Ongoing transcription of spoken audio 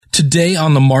Today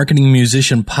on the Marketing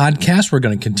Musician Podcast, we're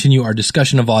going to continue our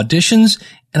discussion of auditions,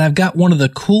 and I've got one of the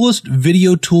coolest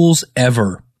video tools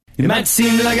ever. It might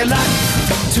seem like a lot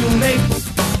to make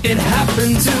it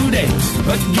happen today,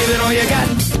 but give it all you got,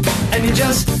 and you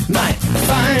just might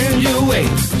find your way.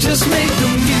 Just make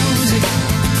the music,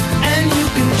 and you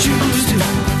can choose to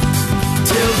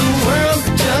tell the world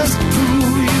just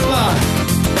who you are.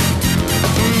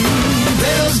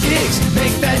 Play those gigs,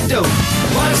 make that dough,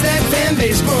 watch that fan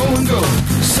base grow and grow.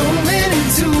 So many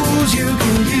tools you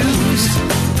can use.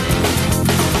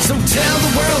 So tell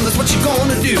the world that's what you're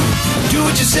gonna do. Do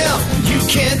it yourself, you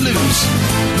can't lose.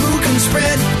 Who can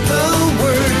spread the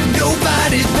word?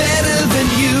 Nobody's better than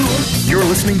you. You're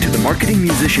listening to the Marketing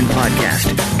Musician Podcast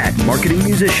at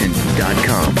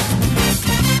marketingmusician.com.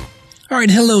 All right,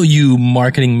 hello, you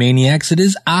marketing maniacs. It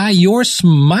is I, your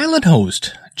smiling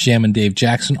host, Jammin' Dave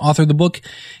Jackson, author of the book,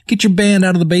 Get Your Band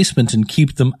Out of the Basement and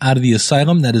Keep Them Out of the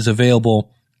Asylum. That is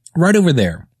available right over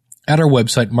there at our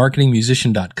website,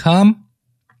 marketingmusician.com,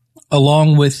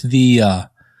 along with the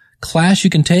class you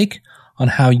can take on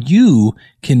how you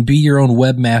can be your own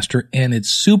webmaster, and it's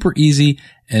super easy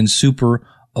and super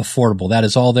affordable. That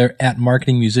is all there at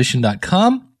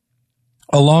marketingmusician.com,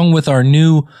 along with our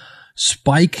new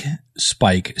SpeakPipe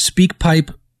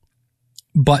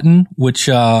button, which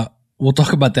we'll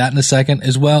talk about that in a second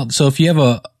as well. So if you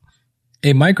have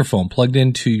a microphone plugged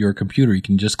into your computer, you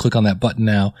can just click on that button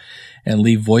now and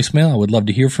leave voicemail. I would love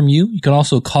to hear from you. You can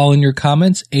also call in your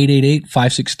comments,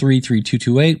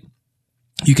 888-563-3228.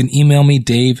 You can email me,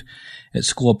 Dave at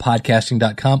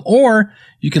schoolofpodcasting.com, or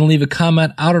you can leave a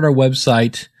comment out at our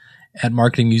website at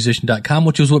marketingmusician.com,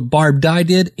 which is what Barb Dye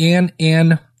did, and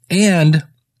Ann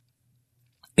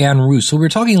Roos. So we were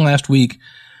talking last week.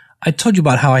 I told you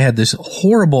about how I had this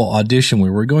horrible audition. We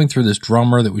were going through this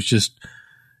drummer that was just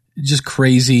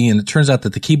crazy. And it turns out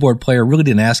that the keyboard player really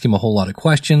didn't ask him a whole lot of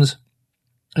questions.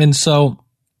 And so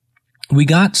we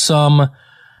got some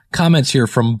comments here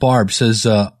from Barb.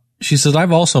 She says,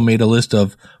 I've also made a list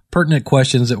of pertinent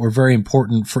questions that were very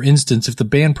important. For instance, if the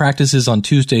band practices on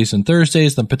Tuesdays and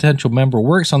Thursdays, the potential member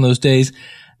works on those days,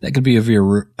 that could be a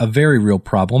very real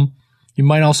problem. You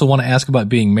might also want to ask about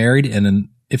being married, and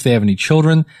if they have any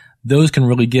children. Those can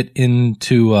really get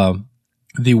into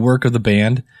the work of the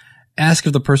band. Ask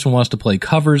if the person wants to play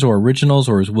covers or originals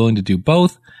or is willing to do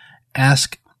both.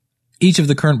 Ask each of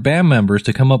the current band members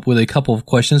to come up with a couple of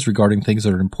questions regarding things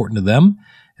that are important to them,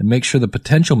 and make sure the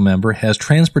potential member has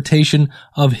transportation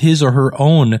of his or her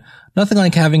own. Nothing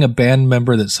like having a band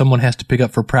member that someone has to pick up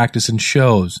for practice and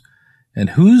shows. And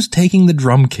who's taking the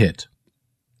drum kit?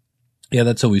 Yeah,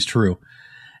 that's always true.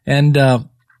 And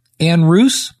Ann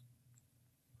Roos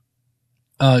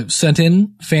sent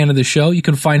in, fan of the show. You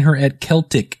can find her at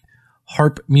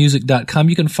CelticHarpMusic.com.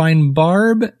 You can find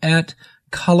Barb at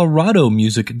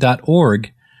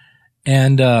ColoradoMusic.org.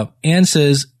 And Ann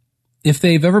says, if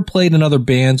they've ever played in other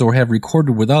bands or have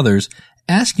recorded with others,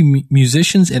 ask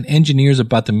musicians and engineers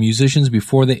about the musicians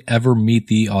before they ever meet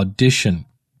to audition.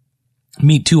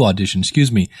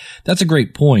 That's a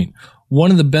great point.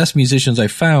 One of the best musicians I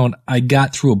found, I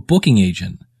got through a booking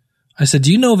agent. I said,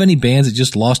 do you know of any bands that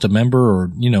just lost a member,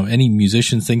 or, any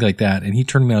musicians, things like that? And he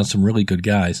turned me on some really good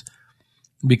guys,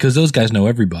 because those guys know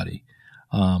everybody.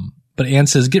 But Ann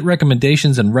says, get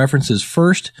recommendations and references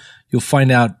first. You'll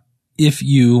find out if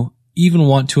you even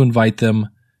want to invite them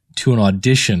to an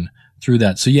audition through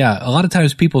that. So yeah, a lot of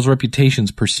times people's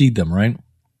reputations precede them, right?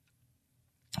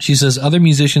 She says other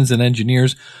musicians and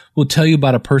engineers will tell you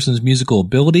about a person's musical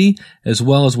ability, as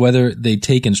well as whether they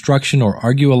take instruction or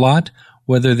argue a lot,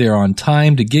 whether they're on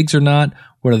time to gigs or not,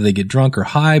 whether they get drunk or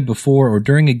high before or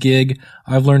during a gig.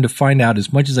 I've learned to find out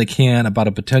as much as I can about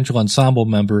a potential ensemble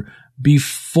member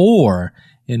before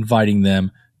inviting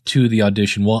them to the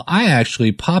audition. Well, I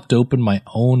actually popped open my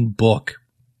own book.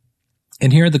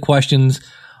 And here are the questions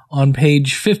on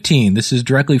page 15. This is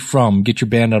directly from Get Your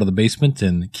Band Out of the Basement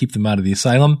and Keep Them Out of the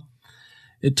Asylum.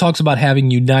 It talks about having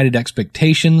united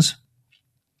expectations.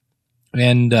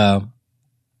 And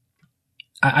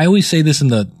I always say this in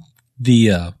the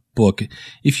book.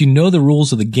 If you know the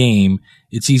rules of the game,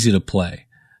 it's easy to play.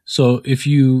 So if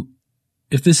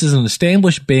this is an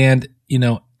established band,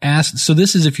 ask. So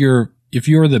this is if you're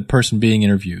the person being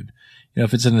interviewed.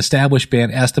 If it's an established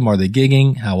band, ask them, are they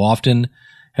gigging? How often?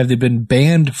 Have they been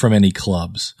banned from any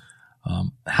clubs?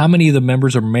 How many of the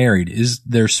members are married? Is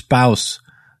their spouse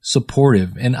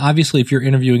supportive? And obviously, if you're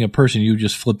interviewing a person, you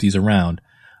just flip these around.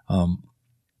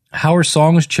 How are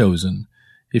songs chosen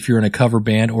if you're in a cover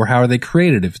band, or how are they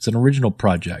created if it's an original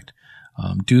project?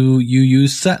 Do you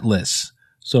use set lists?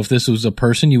 So if this was a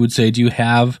person, you would say, do you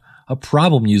have a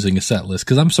problem using a set list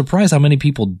because I'm surprised how many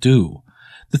people do.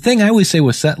 The thing I always say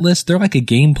with set lists, they're like a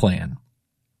game plan.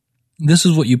 This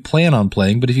is what you plan on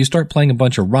playing, but if you start playing a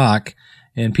bunch of rock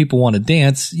and people want to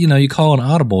dance, you call an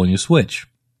audible and you switch.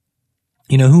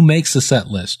 Who makes the set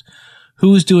list?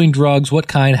 Who is doing drugs? What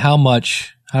kind? How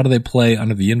much? How do they play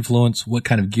under the influence? What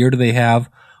kind of gear do they have?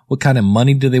 What kind of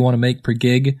money do they want to make per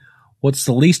gig? What's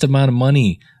the least amount of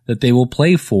money that they will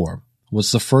play for?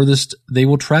 What's the furthest they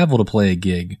will travel to play a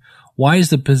gig? Why is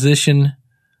the position,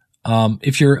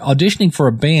 if you're auditioning for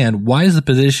a band, why is the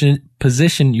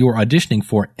position you're auditioning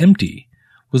for empty?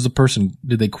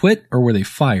 Did they quit or were they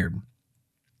fired?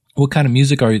 What kind of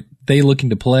music are they looking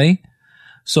to play?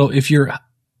 So if you're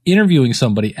interviewing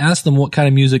somebody, ask them what kind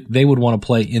of music they would want to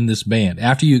play in this band.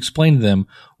 After you explain to them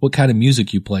what kind of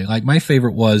music you play. Like my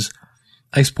favorite was,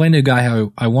 I explained to a guy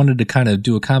how I wanted to kind of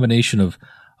do a combination of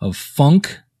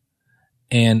funk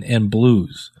and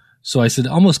blues. So I said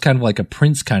almost kind of like a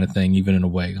Prince kind of thing, even in a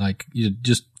way, like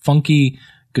just funky,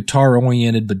 guitar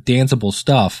oriented, but danceable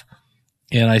stuff.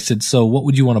 And I said, so what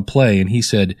would you want to play? And he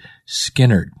said,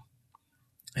 Skynyrd.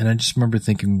 And I just remember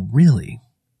thinking, really?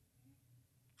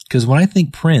 Because when I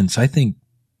think Prince, I think,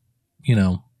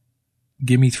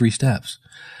 give me 3 steps.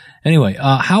 Anyway,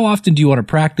 how often do you want to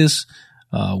practice?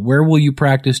 Where will you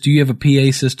practice? Do you have a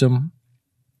PA system?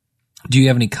 Do you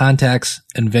have any contacts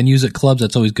and venues at clubs?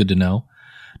 That's always good to know.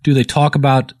 Do they talk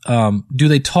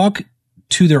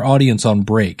to their audience on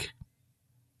break?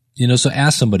 So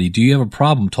ask somebody, do you have a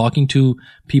problem talking to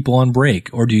people on break,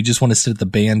 or do you just want to sit at the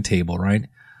band table, right?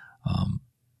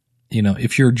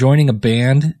 If you're joining a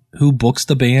band, who books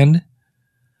the band?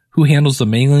 Who handles the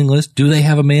mailing list? Do they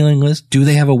have a mailing list? Do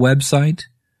they have a website?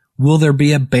 Will there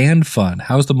be a band fund?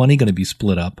 How's the money going to be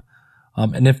split up?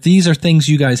 And if these are things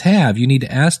you guys have, you need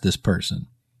to ask this person.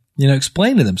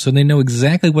 Explain to them so they know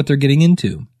exactly what they're getting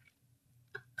into.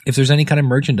 If there's any kind of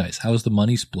merchandise, how is the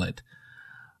money split?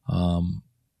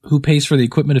 Who pays for the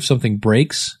equipment if something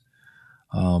breaks?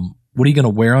 What are you going to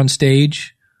wear on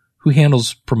stage? Who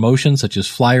handles promotions such as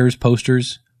flyers,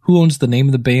 posters? Who owns the name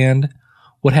of the band?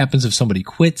 What happens if somebody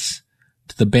quits?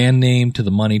 To the band name, to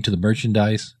the money, to the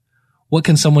merchandise? What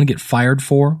can someone get fired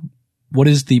for? What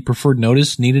is the preferred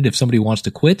notice needed if somebody wants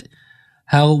to quit?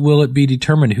 How will it be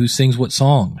determined who sings what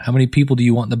song? How many people do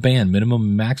you want in the band? Minimum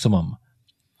and maximum.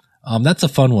 That's a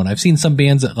fun one. I've seen some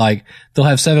bands that they'll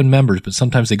have 7 members, but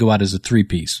sometimes they go out as a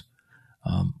 3-piece.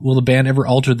 Will the band ever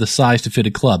alter the size to fit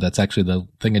a club? That's actually the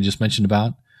thing I just mentioned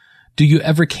about. Do you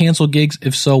ever cancel gigs?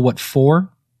 If so, what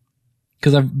for?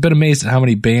 Because I've been amazed at how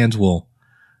many bands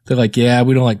they're like, yeah,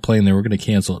 we don't like playing there. We're going to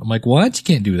cancel it. I'm like, what? You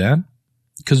can't do that.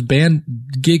 Because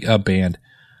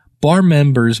bar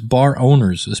members, bar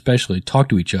owners especially, talk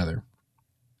to each other.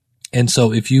 And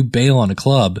so if you bail on a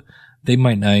club, they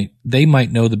might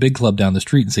know the big club down the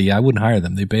street and say, yeah, I wouldn't hire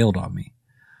them. They bailed on me.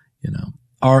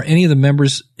 Are any of the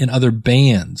members in other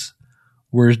bands?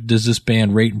 Where does this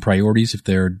band rate in priorities if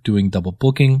they're doing double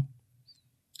booking?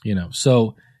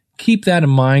 So keep that in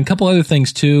mind. A couple other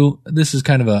things too. This is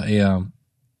kind of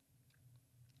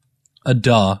a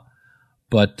duh,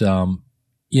 but,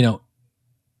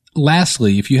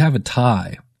 lastly, if you have a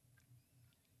tie,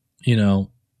 it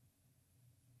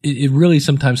really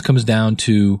sometimes comes down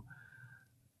to,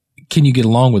 can you get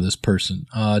along with this person?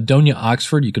 Donia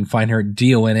Oxford, you can find her at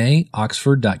DONA,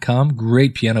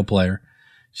 great piano player.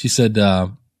 She said,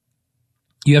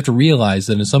 you have to realize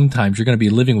that sometimes you're going to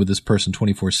be living with this person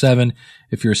 24/7.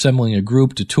 If you're assembling a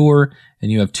group to tour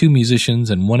and you have 2 musicians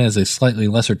and one has a slightly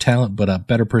lesser talent but a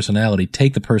better personality,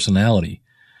 take the personality.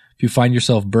 If you find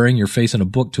yourself burying your face in a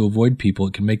book to avoid people,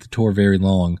 it can make the tour very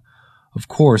long. Of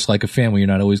course, like a family, you're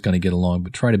not always going to get along,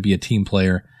 but try to be a team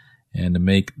player and to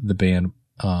make the band,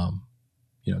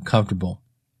 comfortable.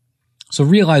 So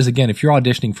realize again, if you're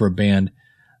auditioning for a band,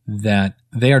 that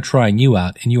they are trying you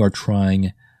out and you are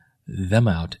trying them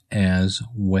out as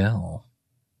well.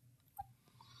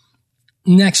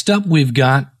 Next up, we've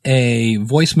got a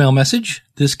voicemail message.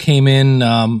 This came in,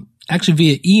 actually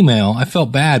via email. I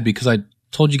felt bad because I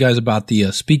told you guys about the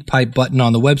SpeakPipe button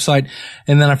on the website,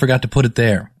 and then I forgot to put it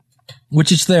there,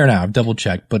 which it's there now. I've double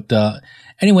checked. But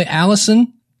anyway,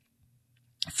 Allison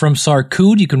from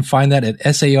Sarcood, you can find that at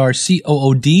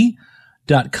sarcood.com,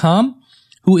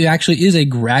 who actually is a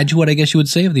graduate, I guess you would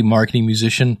say, of the Marketing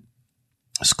Musician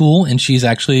School. And she's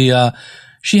actually,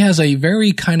 she has a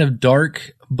very kind of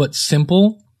dark but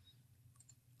simple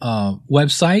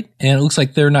website, and it looks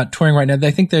like they're not touring right now.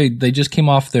 I think they just came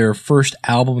off their first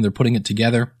album and they're putting it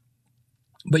together.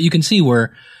 But you can see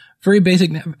where very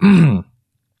basic,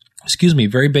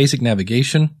 very basic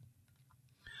navigation.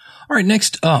 All right,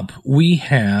 next up, we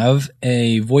have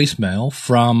a voicemail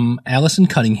from Allison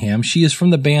Cunningham. She is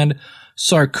from the band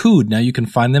Sarcood. Now, you can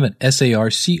find them at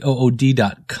sarcood.com.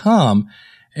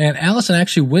 And Allison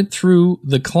actually went through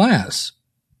the class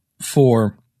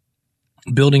for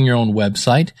building your own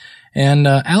website. And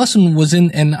Allison was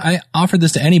in, and I offered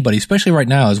this to anybody, especially right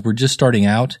now as we're just starting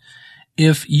out.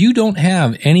 If you don't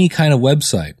have any kind of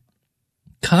website,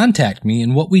 contact me.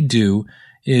 And what we do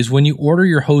is when you order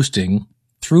your hosting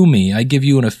through me, I give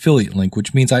you an affiliate link,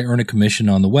 which means I earn a commission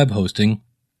on the web hosting.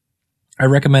 I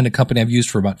recommend a company I've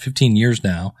used for about 15 years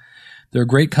now. They're a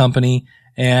great company,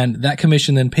 and that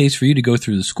commission then pays for you to go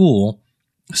through the school.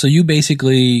 So you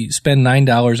basically spend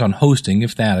 $9 on hosting,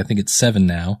 if that. I think it's $7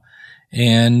 now.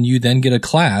 And you then get a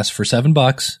class for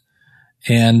 $7,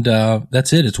 and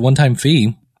that's it. It's a one-time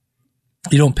fee.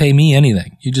 You don't pay me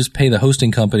anything. You just pay the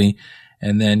hosting company,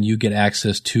 and then you get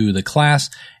access to the class.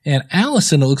 And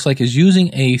Allison, it looks like, is using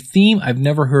a theme I've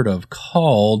never heard of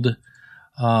called,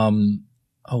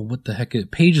 what the heck is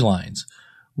it? Pagelines,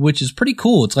 which is pretty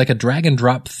cool. It's like a drag and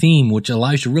drop theme, which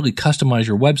allows you to really customize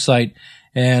your website.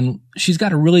 And she's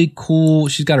got a really cool,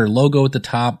 she's got her logo at the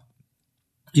top.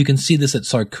 You can see this at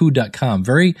sarcood.com.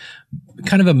 Very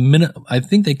kind of I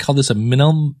think they call this I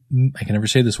can never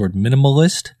say this word,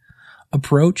 minimalist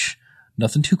approach.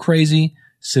 Nothing too crazy.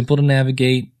 Simple to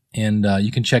navigate, and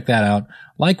you can check that out.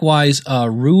 Likewise,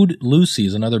 Rude Lucy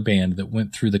is another band that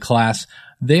went through the class.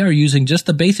 They are using just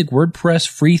the basic WordPress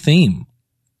free theme,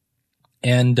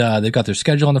 and they've got their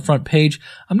schedule on the front page.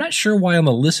 I'm not sure why on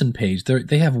the listen page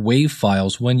they have WAV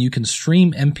files when you can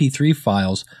stream MP3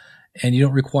 files, and you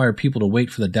don't require people to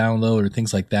wait for the download or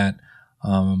things like that.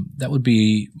 That would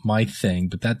be my thing,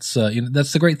 but that's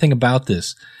the great thing about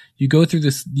this. You go through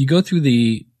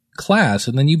the class,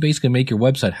 and then you basically make your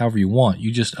website however you want. You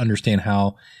just understand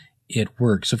how it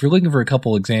works. So if you're looking for a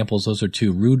couple examples, those are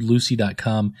two,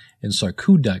 rudelucy.com and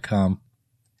sarcood.com.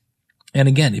 And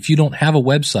again, if you don't have a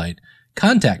website,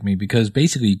 contact me, because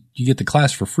basically you get the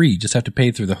class for free. You just have to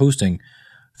pay through the hosting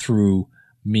through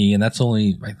me. And that's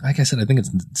only, like I said, I think it's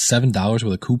 $7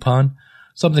 with a coupon,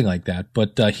 something like that.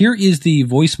 But here is the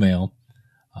voicemail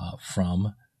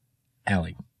from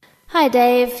Allie. Hi,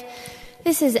 Dave.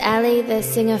 This is Ali, the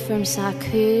singer from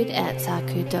Sarcood at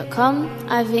sarcood.com.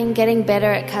 I've been getting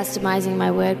better at customizing my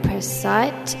WordPress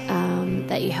site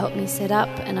that you helped me set up,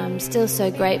 and I'm still so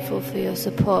grateful for your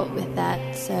support with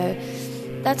that. So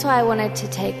that's why I wanted to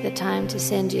take the time to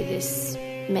send you this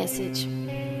message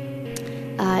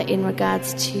in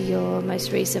regards to your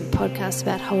most recent podcast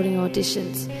about holding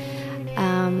auditions.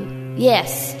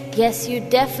 Yes, you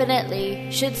definitely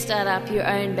should start up your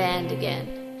own band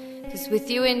again. Because with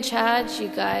you in charge, you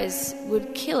guys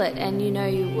would kill it, and you know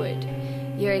you would.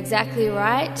 You're exactly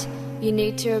right. You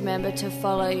need to remember to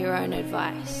follow your own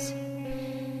advice.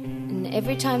 And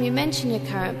every time you mention your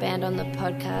current band on the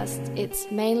podcast, it's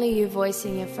mainly you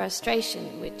voicing your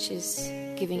frustration, which is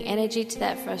giving energy to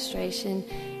that frustration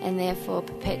and therefore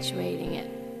perpetuating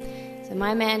it. So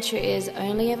my mantra is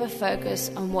only ever focus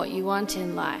on what you want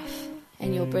in life,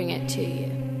 and you'll bring it to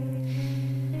you.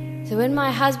 So when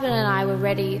my husband and I were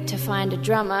ready to find a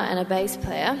drummer and a bass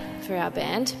player for our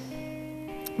band,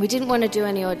 we didn't want to do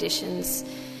any auditions.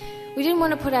 We didn't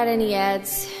want to put out any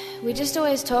ads. We just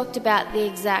always talked about the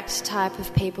exact type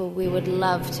of people we would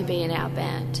love to be in our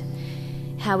band.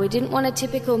 How we didn't want a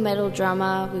typical metal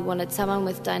drummer, we wanted someone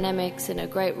with dynamics and a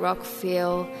great rock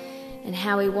feel, and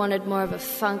how we wanted more of a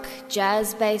funk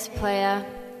jazz bass player.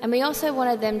 And we also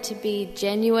wanted them to be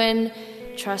genuine,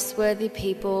 trustworthy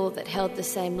people that held the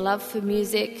same love for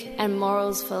music and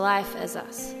morals for life as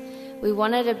us. We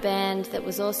wanted a band that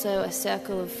was also a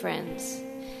circle of friends.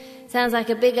 Sounds like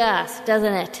a big ask,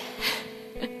 doesn't it?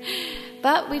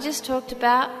 But we just talked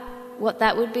about what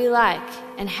that would be like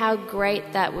and how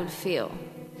great that would feel.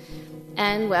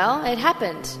 And well, it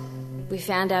happened. We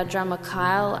found our drummer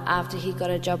Kyle after he got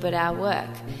a job at our work.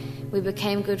 We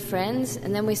became good friends,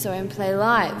 and then we saw him play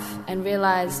live and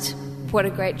realized what a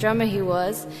great drummer he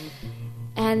was.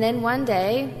 And then one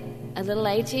day, a little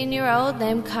 18-year-old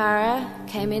named Cara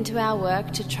came into our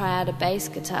work to try out a bass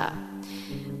guitar.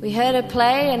 We heard her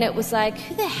play, and it was like,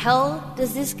 who the hell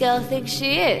does this girl think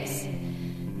she is?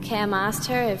 Cam asked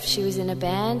her if she was in a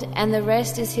band, and the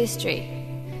rest is history.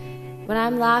 When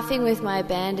I'm laughing with my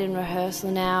band in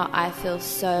rehearsal now, I feel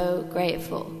so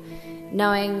grateful,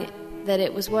 knowing that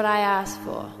it was what I asked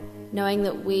for, knowing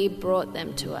that we brought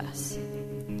them to us.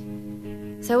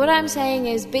 So what I'm saying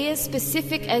is be as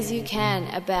specific as you can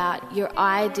about your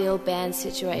ideal band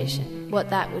situation,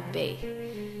 what that would be.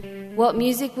 What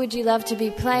music would you love to be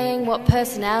playing? What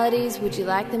personalities would you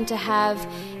like them to have?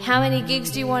 How many gigs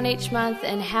do you want each month?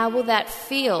 And how will that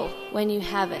feel when you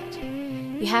have it?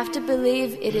 You have to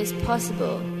believe it is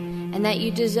possible and that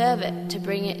you deserve it to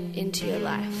bring it into your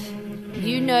life.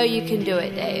 You know you can do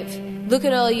it, Dave. Look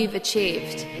at all you've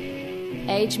achieved.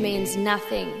 Age means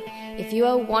nothing. If you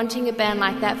are wanting a band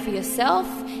like that for yourself,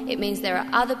 it means there are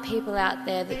other people out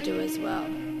there that do as well.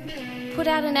 Put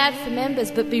out an ad for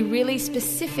members, but be really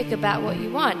specific about what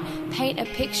you want. Paint a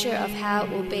picture of how it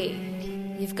will be.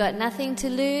 You've got nothing to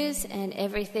lose and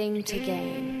everything to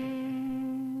gain.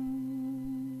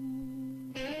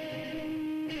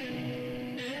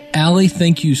 Allie,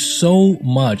 thank you so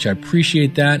much. I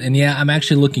appreciate that. And yeah, I'm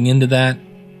actually looking into that.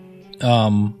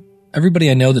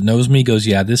 Everybody I know that knows me goes,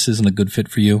 yeah, this isn't a good fit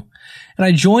for you. And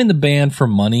I joined the band for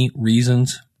money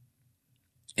reasons.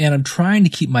 And I'm trying to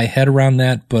keep my head around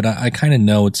that, but I kind of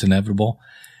know it's inevitable.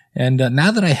 And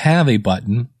now that I have a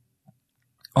button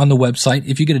on the website,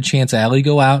 if you get a chance, Allie,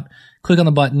 go out, click on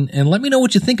the button, and let me know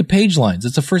what you think of Page Lines.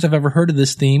 It's the first I've ever heard of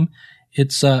this theme.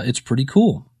 It's pretty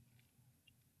cool.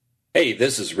 Hey,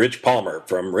 this is Rich Palmer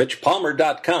from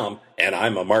richpalmer.com, and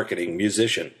I'm a marketing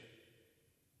musician.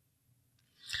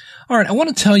 All right, I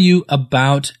want to tell you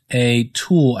about a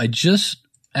tool I just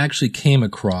actually came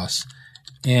across.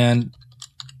 And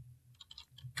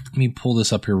let me pull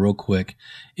this up here real quick.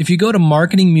 If you go to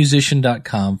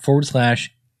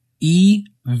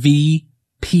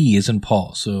marketingmusician.com/EVP as in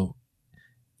Paul. So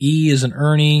E is in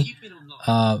Ernie,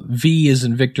 V is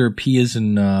in Victor, P is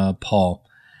in Paul.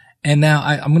 And now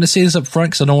I'm going to say this up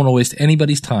front because I don't want to waste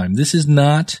anybody's time. This is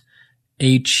not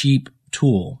a cheap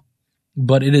tool,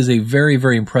 but it is a very,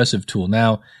 very impressive tool.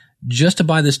 Now, just to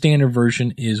buy the standard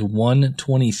version is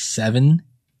 $127.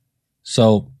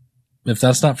 So if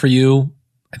that's not for you,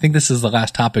 I think this is the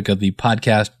last topic of the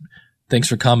podcast. Thanks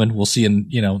for coming. We'll see you in,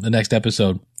 the next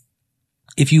episode.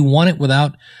 If you want it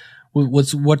without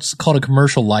what's called a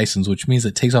commercial license, which means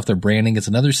it takes off their branding, it's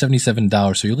another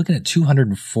 $77. So you're looking at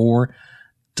 $204.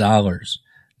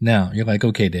 Now, you're like,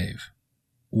 okay, Dave,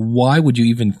 why would you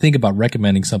even think about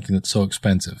recommending something that's so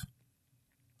expensive?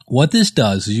 What this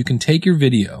does is you can take your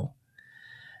video,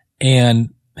 and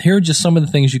here are just some of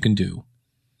the things you can do.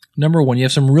 Number one, you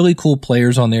have some really cool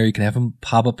players on there. You can have them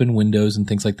pop up in windows and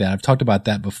things like that. I've talked about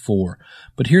that before,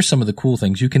 but here's some of the cool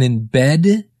things. You can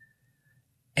embed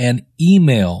an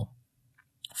email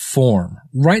form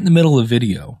right in the middle of the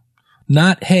video.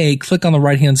 Not, hey, click on the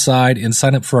right-hand side and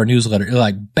sign up for our newsletter. You're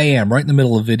like, bam, right in the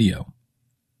middle of the video.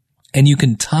 And you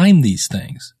can time these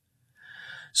things.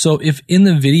 So if in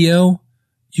the video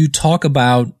you talk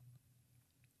about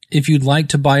if you'd like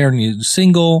to buy our new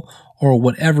single or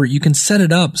whatever, you can set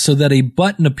it up so that a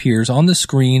button appears on the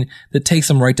screen that takes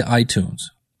them right to iTunes.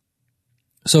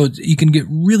 So you can get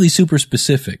really super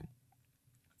specific.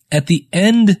 At the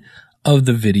end of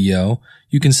the video,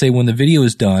 you can say when the video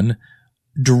is done,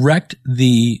 direct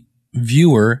the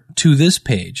viewer to this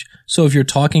page. So if you're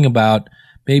talking about,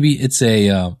 maybe it's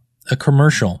a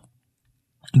commercial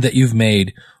that you've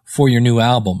made for your new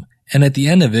album, and at the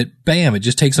end of it, bam, it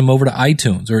just takes them over to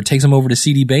iTunes, or it takes them over to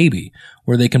CD Baby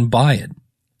where they can buy it.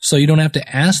 So you don't have to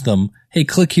ask them, hey,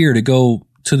 click here to go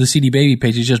to the CD Baby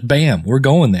page. It's just bam, we're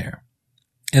going there.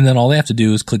 And then all they have to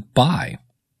do is click buy.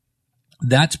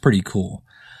 That's pretty cool.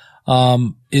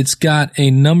 It's got a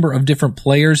number of different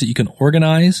players that you can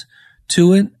organize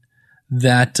to it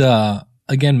that,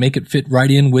 again, make it fit right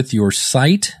in with your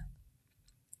site.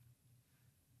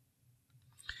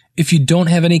 If you don't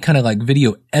have any kind of like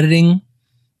video editing,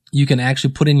 you can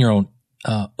actually put in your own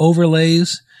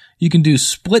overlays. You can do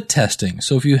split testing.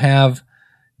 So if you have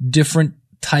different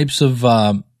types of,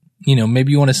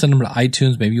 maybe you want to send them to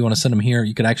iTunes, maybe you want to send them here,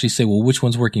 you could actually say, well, which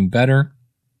one's working better?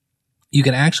 You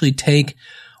can actually take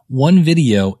one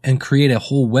video and create a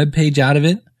whole web page out of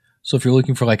it. So if you're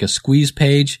looking for like a squeeze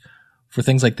page for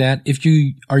things like that, if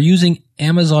you are using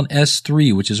Amazon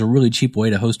S3, which is a really cheap way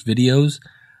to host videos,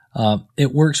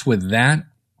 it works with that.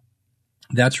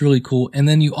 That's really cool. And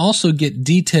then you also get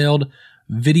detailed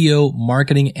video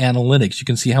marketing analytics. You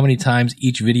can see how many times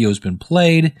each video has been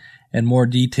played and more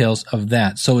details of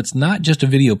that. So it's not just a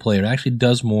video player. It actually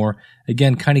does more,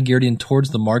 again, kind of geared in towards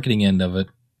the marketing end of it.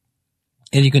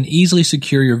 And you can easily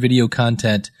secure your video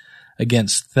content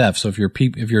against theft. So if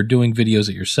you're doing videos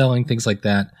that you're selling, things like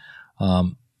that,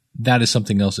 that is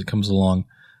something else that comes along.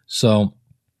 So,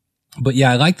 but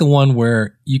yeah, I like the one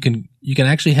where you can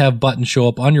actually have buttons show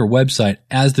up on your website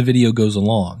as the video goes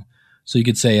along. So you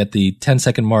could say at the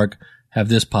 10-second mark, have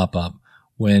this pop up.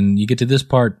 When you get to this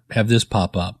part, have this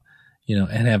pop up.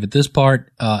 And have at this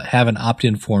part, have an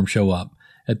opt-in form show up.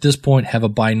 At this point, have a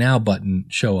buy now button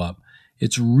show up.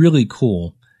 It's really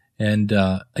cool. And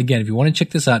again, if you want to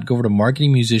check this out, go over to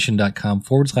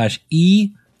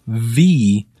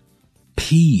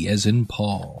marketingmusician.com/EVP as in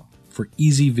Paul for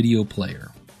Easy Video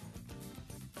Player.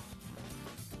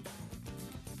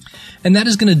 And that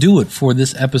is going to do it for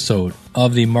this episode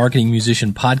of the Marketing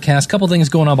Musician Podcast. A couple things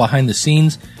going on behind the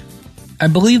scenes. I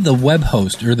believe the web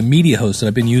host or the media host that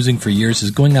I've been using for years is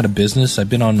going out of business. I've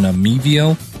been on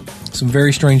Mevio. Some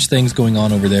very strange things going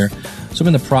on over there. So I'm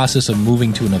in the process of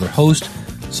moving to another host.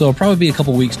 So it'll probably be a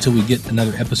couple weeks till we get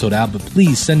another episode out. But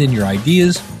please send in your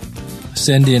ideas.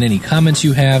 Send in any comments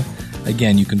you have.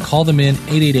 Again, you can call them in,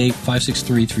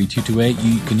 888-563-3228.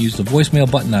 You can use the voicemail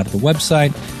button out of the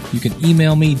website. You can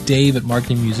email me,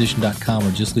 dave@marketingmusician.com,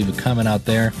 or just leave a comment out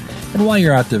there. And while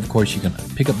you're out there, of course, you can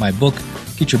pick up my book,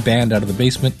 get your band out of the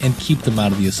basement, and keep them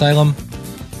out of the asylum.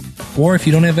 Or if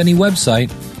you don't have any website,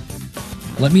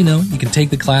 let me know. You can take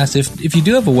the class. If you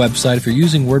do have a website, if you're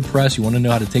using WordPress, you want to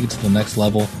know how to take it to the next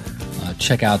level,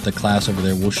 check out the class over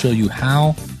there. We'll show you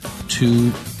how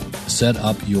to set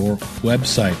up your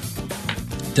website.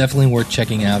 Definitely worth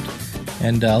checking out.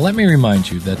 And let me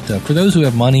remind you that for those who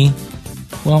have money,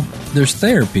 well, there's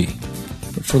therapy.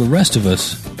 But for the rest of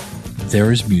us,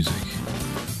 there is music.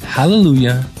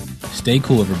 Hallelujah. Stay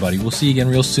cool, everybody. We'll see you again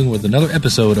real soon with another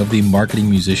episode of the Marketing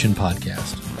Musician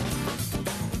Podcast.